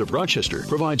Associates of Rochester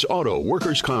provides auto,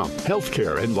 workers' comp, health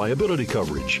care, and liability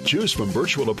coverage. Choose from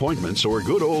virtual appointments or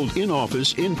good old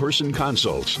in-office, in-person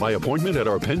consults by appointment at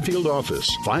our Penfield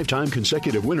office. 5-time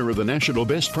consecutive winner of the National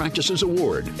Best Practices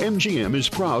Award. MGM is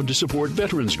proud to support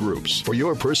veterans groups. For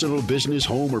your personal, business,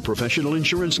 home, or professional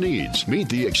insurance needs, meet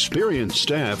the experienced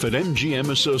staff at MGM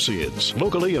Associates.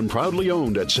 Locally and proudly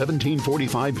owned at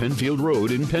 1745 Penfield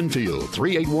Road in Penfield,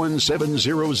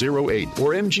 381-7008,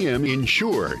 or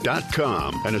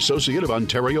mgminsure.com. An associate of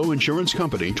Ontario Insurance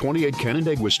Company, 28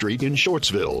 Canandaigua Street in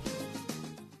Shortsville.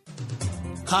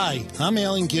 Hi, I'm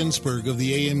Alan Ginsberg of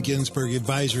the A.M. Ginsberg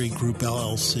Advisory Group,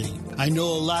 LLC. I know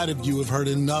a lot of you have heard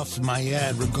enough of my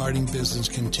ad regarding business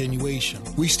continuation.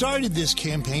 We started this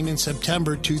campaign in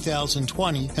September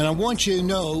 2020, and I want you to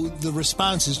know the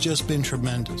response has just been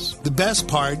tremendous. The best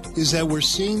part is that we're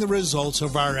seeing the results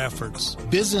of our efforts.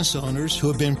 Business owners who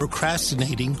have been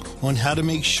procrastinating on how to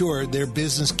make sure their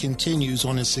business continues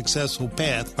on a successful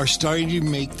path are starting to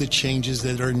make the changes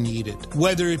that are needed.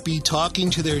 Whether it be talking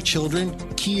to their children,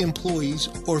 key employees,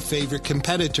 or favorite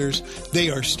competitors, they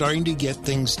are starting to get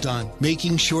things done,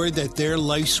 making sure that their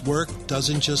life's work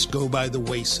doesn't just go by the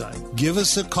wayside. Give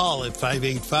us a call at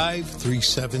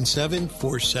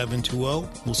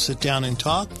 585-377-4720. We'll sit down and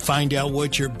talk, find out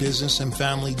what your business and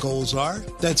family goals are.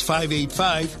 That's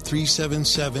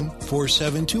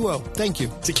 585-377-4720. Thank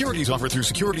you. Securities offered through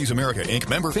Securities America, Inc.,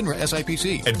 member FINRA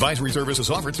SIPC. Advisory services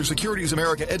offered through Securities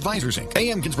America Advisors, Inc.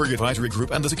 A.M. Ginsberg Advisory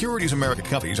Group and the Securities America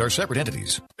companies are separate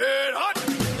entities.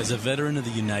 As a veteran of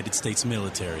the United States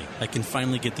military, I can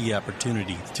finally get the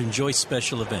opportunity to enjoy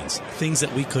special events, things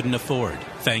that we couldn't afford,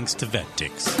 thanks to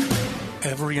VetTix.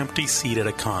 Every empty seat at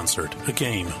a concert, a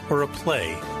game, or a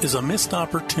play is a missed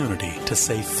opportunity to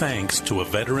say thanks to a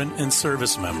veteran and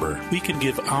service member. We can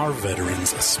give our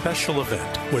veterans a special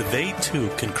event where they too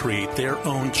can create their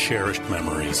own cherished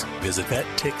memories. Visit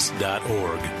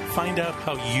vettix.org. Find out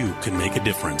how you can make a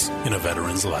difference in a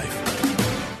veteran's life.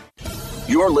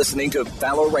 You're listening to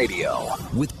Valor Radio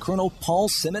with Colonel Paul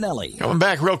Simonelli. Coming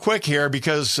back real quick here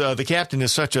because the captain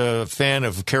is such a fan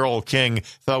of Carole King.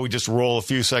 Thought we'd just roll a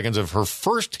few seconds of her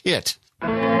first hit.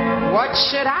 What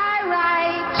should I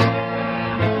write?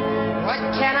 What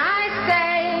can I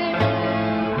say?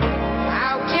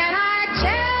 How can I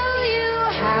tell you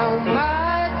how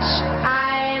much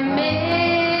I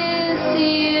miss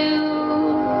you?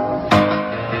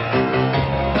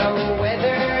 The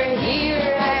weather here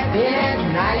has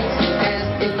been nice as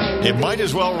It might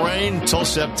as well rain till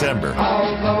September.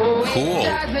 Cool.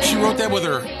 She wrote that with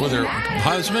her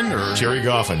husband, or Jerry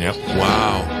Goffin. Yep.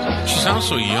 Wow. She sounds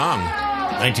so young.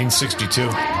 1962.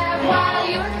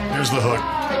 Here's the hook.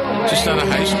 Just out of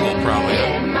high school, probably.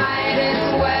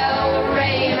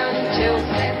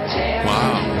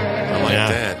 Wow. I like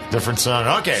that. Different song.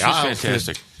 Okay. She's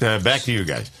fantastic. Back to you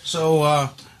guys. So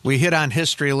We hit on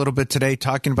history a little bit today,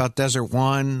 talking about Desert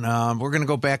One. We're going to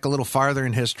go back a little farther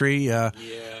in history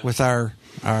with our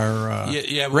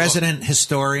resident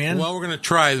historian. Well, we're going to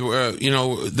try.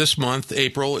 This month,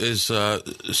 April, is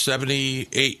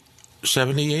 78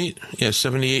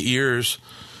 years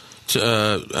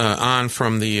on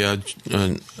from the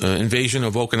invasion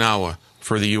of Okinawa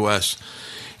for the U.S.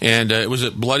 And it was a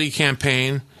bloody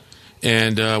campaign,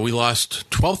 and we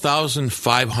lost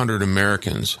 12,500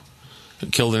 Americans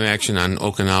killed in action on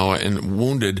Okinawa and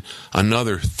wounded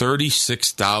another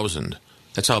 36,000.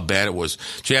 That's how bad it was.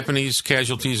 Japanese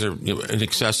casualties are in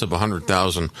excess of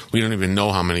 100,000. We don't even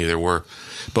know how many there were.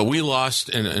 But we lost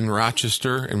in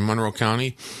Rochester, in Monroe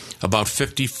County, about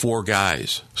 54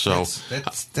 guys. So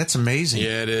that's amazing.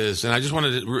 Yeah, it is. And I just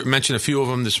wanted to mention a few of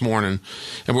them this morning.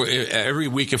 And every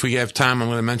week, if we have time, I'm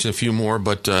going to mention a few more.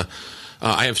 But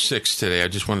I have 6 today. I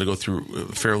just wanted to go through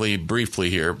fairly briefly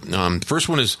here. The first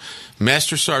one is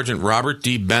Master Sergeant Robert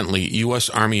D. Bentley, U.S.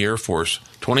 Army Air Force,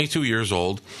 22 years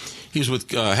old. He's with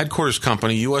Headquarters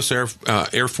Company, U.S. Air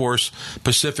Force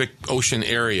Pacific Ocean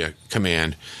Area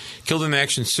Command. Killed in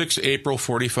action 6 April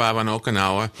 45 on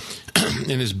Okinawa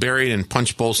and is buried in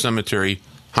Punch Bowl Cemetery,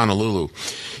 Honolulu.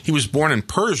 He was born in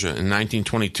Persia in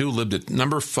 1922, lived at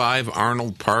number 5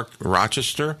 Arnold Park,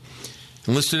 Rochester.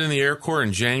 Enlisted in the Air Corps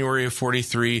in January of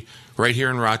 43, right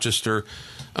here in Rochester.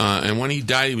 And when he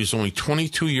died, he was only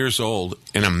 22 years old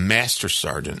and a master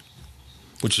sergeant,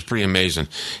 which is pretty amazing.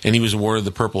 And he was awarded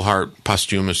the Purple Heart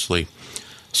posthumously.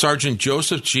 Sergeant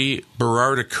Joseph G.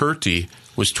 Berardi-Curti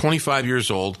was 25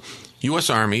 years old, U.S.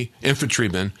 Army,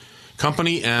 infantryman,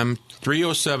 Company M,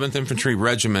 307th Infantry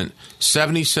Regiment,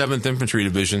 77th Infantry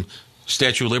Division,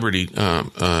 Statue of Liberty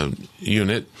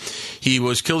unit. He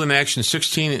was killed in action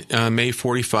 16 May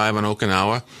 45 on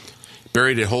Okinawa,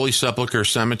 buried at Holy Sepulchre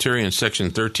Cemetery in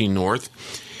Section 13 North.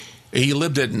 He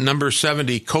lived at number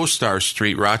 70 Costar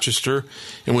Street, Rochester,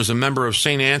 and was a member of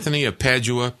St. Anthony of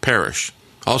Padua Parish,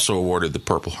 also awarded the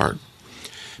Purple Heart.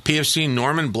 PFC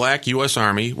Norman Black, U.S.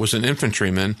 Army, was an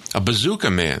infantryman, a bazooka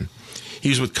man. He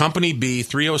was with Company B,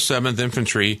 307th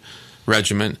Infantry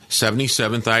Regiment,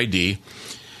 77th ID.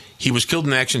 He was killed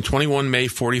in action 21 May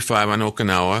 45 on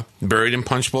Okinawa, buried in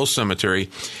Punch Bowl Cemetery,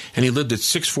 and he lived at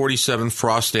 647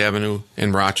 Frost Avenue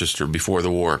in Rochester before the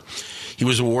war. He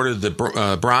was awarded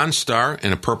the Bronze Star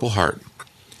and a Purple Heart.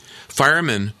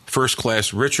 Fireman First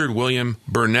Class Richard William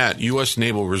Burnett, U.S.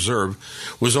 Naval Reserve,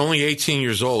 was only 18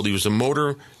 years old. He was a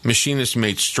motor machinist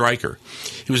mate striker.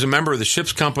 He was a member of the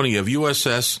ship's company of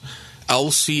USS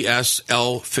LCS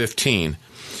L-15.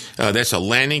 That's a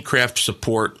Landing Craft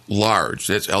Support Large.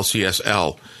 That's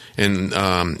LCSL. And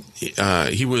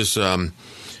he was off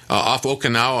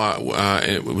Okinawa.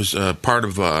 It was part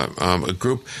of a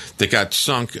group that got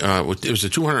sunk. It was a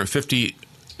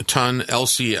 250-ton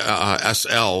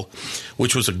LCSL,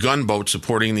 which was a gunboat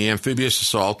supporting the amphibious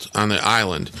assault on the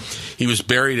island. He was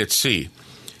buried at sea.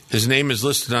 His name is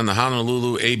listed on the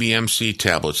Honolulu ABMC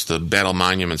tablets, the Battle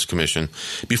Monuments Commission.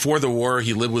 Before the war,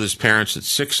 he lived with his parents at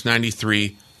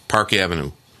 693 Park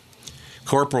Avenue.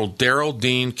 Corporal Darrell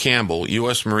Dean Campbell,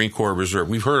 U.S. Marine Corps Reserve.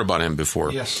 We've heard about him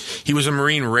before. Yes. He was a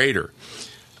Marine Raider.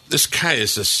 This guy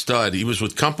is a stud. He was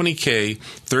with Company K,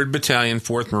 3rd Battalion,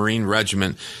 4th Marine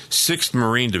Regiment, 6th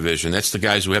Marine Division. That's the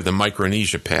guys who have the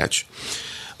Micronesia patch.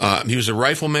 He was a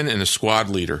rifleman and a squad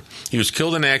leader. He was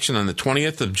killed in action on the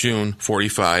 20th of June,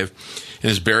 45, and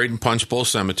is buried in Punch Bowl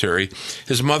Cemetery.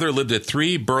 His mother lived at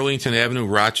 3 Burlington Avenue,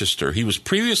 Rochester. He was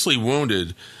previously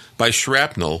wounded by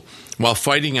shrapnel while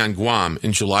fighting on Guam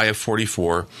in July of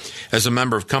 44 as a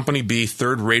member of Company B,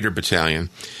 3rd Raider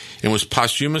Battalion, and was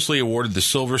posthumously awarded the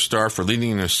Silver Star for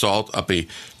leading an assault up a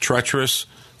treacherous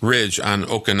ridge on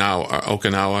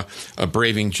Okinawa,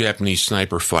 braving Japanese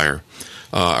sniper fire.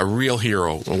 A real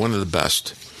hero, one of the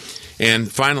best. And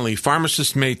finally,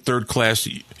 Pharmacist Mate 3rd Class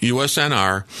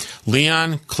USNR,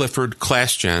 Leon Clifford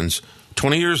Klasjens,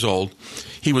 20 years old.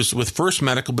 He was with 1st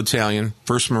Medical Battalion,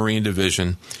 1st Marine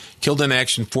Division, killed in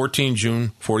action 14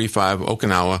 June 45,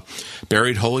 Okinawa,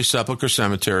 buried Holy Sepulchre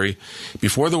Cemetery.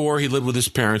 Before the war, he lived with his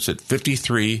parents at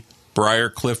 53 Briar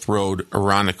Cliff Road,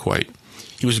 Aroniquite.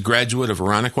 He was a graduate of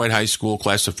Aroniquite High School,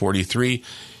 class of 43,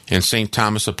 and St.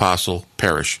 Thomas Apostle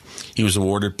Parish. He was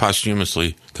awarded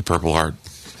posthumously the Purple Heart.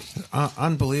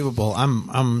 Unbelievable.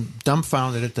 I'm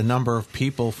dumbfounded at the number of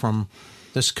people from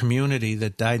this community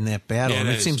that died in that battle. Yeah, and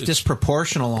it seems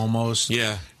disproportional almost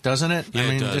doesn't it? Yeah, I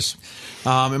mean, it does.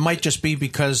 it might just be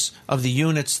because of the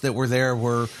units that were there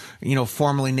were,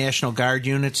 formerly National Guard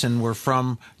units and were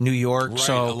from New York. Right,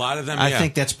 So a lot of them, I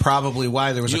think that's probably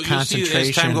why there was a You'll concentration. see,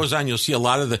 as time goes on, you'll see a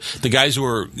lot of the guys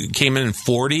who came in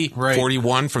 40,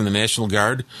 41 from the National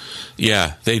Guard.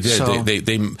 Yeah, they did. So-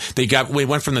 We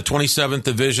went from the 27th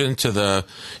Division to the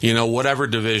whatever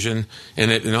division,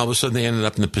 and all of a sudden they ended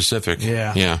up in the Pacific.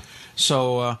 Yeah.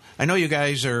 So I know you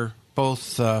guys are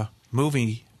both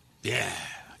movie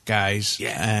guys.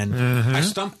 Yeah. And I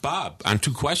stumped Bob on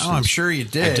 2 questions. Oh, I'm sure you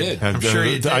did. I did. I'm sure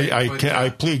you did. I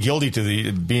plead guilty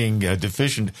to being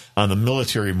deficient on the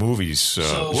military movies.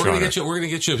 So we're going to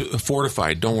get you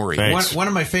fortified. Don't worry. One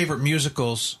of my favorite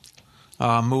musicals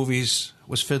movies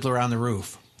was Fiddler on the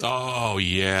Roof. Oh,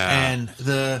 yeah. And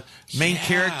the main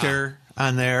character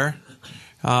on there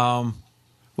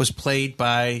was played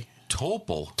by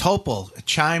Topol.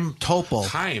 Chaim Topol.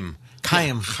 Chaim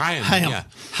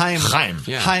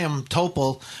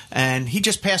Topol, and he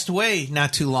just passed away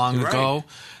not too long ago.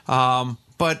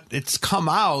 But it's come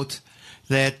out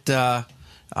that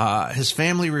his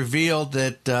family revealed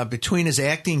that between his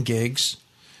acting gigs,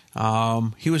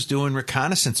 he was doing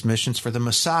reconnaissance missions for the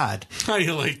Mossad. How do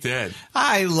you like that?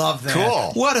 I love that.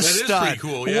 Cool. What a That is stud. pretty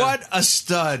cool, yeah. What a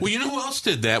stud. Well, you know who else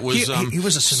did that? Was he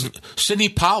was a Sidney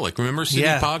Pollack. Remember Sidney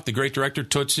Yeah. Pollack, the great director,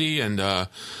 Tootsie, and a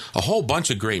whole bunch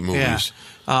of great movies.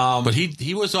 Yeah. But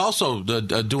he was also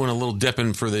doing a little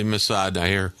dipping for the Mossad, I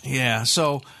hear. Yeah,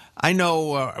 so I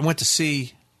know I went to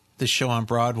see the show on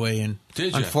Broadway, and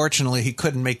Did ya? unfortunately he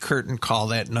couldn't make curtain call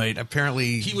that night.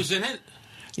 Apparently He was in it?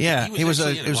 Yeah, He was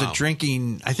actually in it. it was Wow. a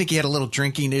drinking. I think he had a little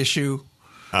drinking issue.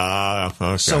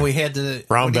 Okay. So we had to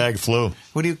brown bag flu.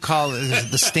 What do you call it? Is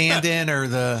it the stand-in or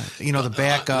the the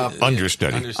backup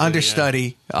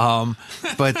Understudy.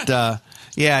 But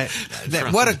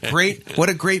what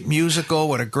a great musical,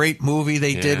 what a great movie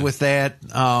they did with that,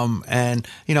 and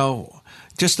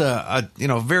just a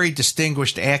very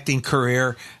distinguished acting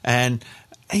career, and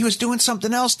he was doing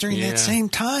something else during that same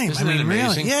time. Isn't it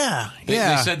amazing? Really,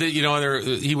 They said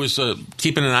that he was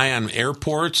keeping an eye on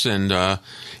airports and for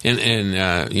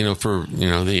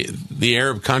the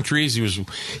Arab countries.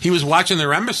 He was watching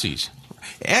their embassies.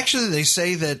 Actually, they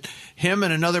say that him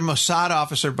and another Mossad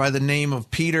officer by the name of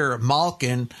Peter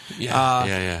Malkin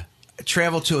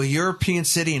traveled to a European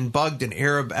city and bugged an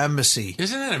Arab embassy.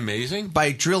 Isn't that amazing?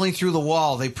 By drilling through the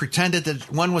wall. They pretended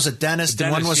that one was a dentist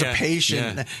and one was a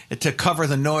patient to cover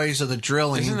the noise of the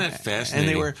drilling. Isn't that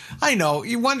fascinating? And I know,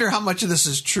 you wonder how much of this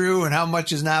is true and how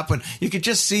much is not, but you could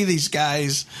just see these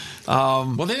guys.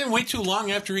 Well, they didn't wait too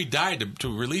long after he died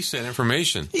to release that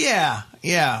information. Yeah.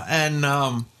 And,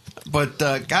 but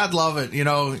God love it. You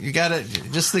got to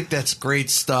just think that's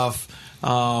great stuff.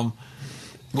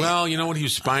 Well, you know what? He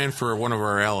was spying for one of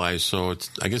our allies, so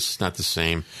I guess it's not the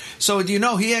same. So, he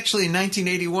actually, in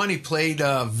 1981, he played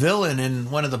a villain in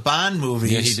one of the Bond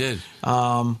movies. Yeah, he did.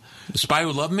 The Spy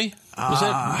Who Loved Me? Was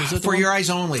that the For one? Your Eyes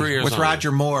Only, For Your Eyes with Only.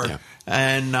 Roger Moore. Yeah.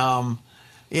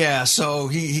 And, so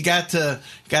he got to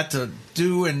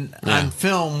do on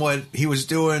film what he was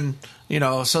doing,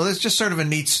 so it's just sort of a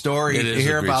neat story It to is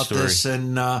hear a great about story. this.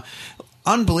 And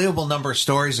unbelievable number of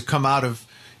stories that come out of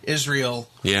Israel.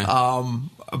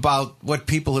 About what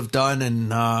people have done,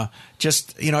 and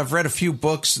I've read a few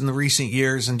books in the recent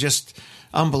years, and just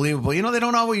unbelievable. They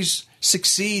don't always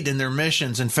succeed in their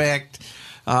missions. In fact,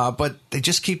 but they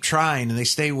just keep trying and they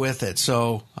stay with it.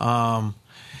 So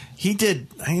he did.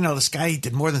 This guy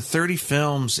did more than 30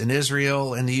 films in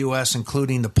Israel and the U.S.,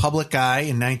 including The Public Eye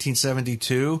in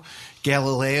 1972,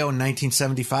 Galileo in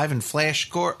 1975, and Flash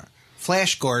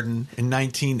Gordon in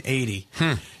 1980.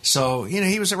 So,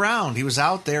 he was around. He was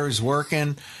out there. He was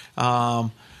working.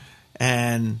 And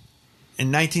in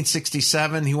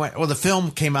 1967, the film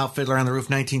came out, Fiddler on the Roof,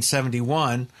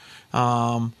 1971.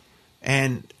 And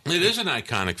it is an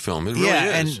iconic film. It really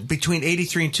is. And between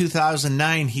 83 and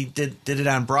 2009, he did it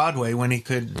on Broadway when he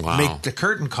could make the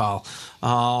curtain call.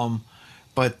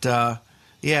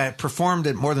 It performed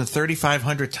it more than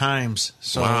 3,500 times.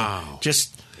 So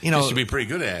just... This should be pretty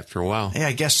good after a while. Yeah,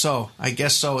 I guess so.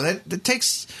 It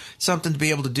takes something to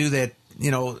be able to do that,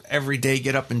 every day,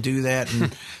 get up and do that.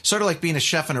 And sort of like being a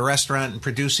chef in a restaurant and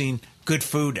producing good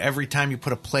food every time you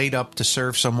put a plate up to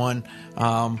serve someone.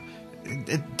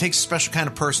 It takes a special kind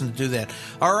of person to do that.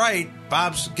 All right,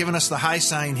 Bob's giving us the high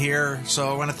sign here.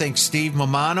 So I want to thank Steve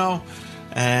Mamano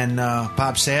and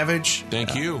Bob Savage.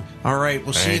 Thank you. All right,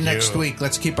 we'll see you next week.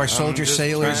 Let's keep our soldiers,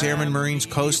 sailors, airmen, Marines,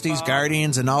 coasties,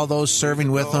 guardians, and all those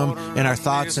serving with them in our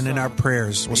thoughts and in our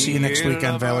prayers. We'll see you next week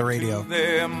on Valor Radio.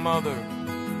 Their mother,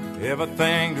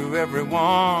 everything to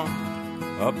everyone,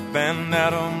 up and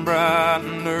at 'em bright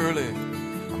and early.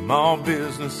 I'm all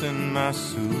business in my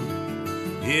suit.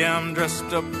 Yeah, I'm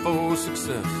dressed up for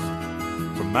success,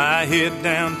 from my head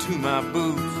down to my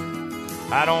boots.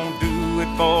 I don't do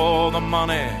it for the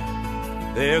money,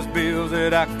 there's bills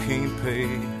that I can't pay.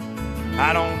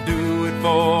 I don't do it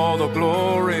for the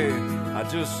glory, I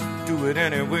just do it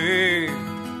anyway.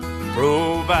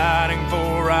 Providing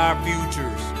for our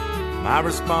futures, my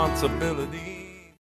responsibility.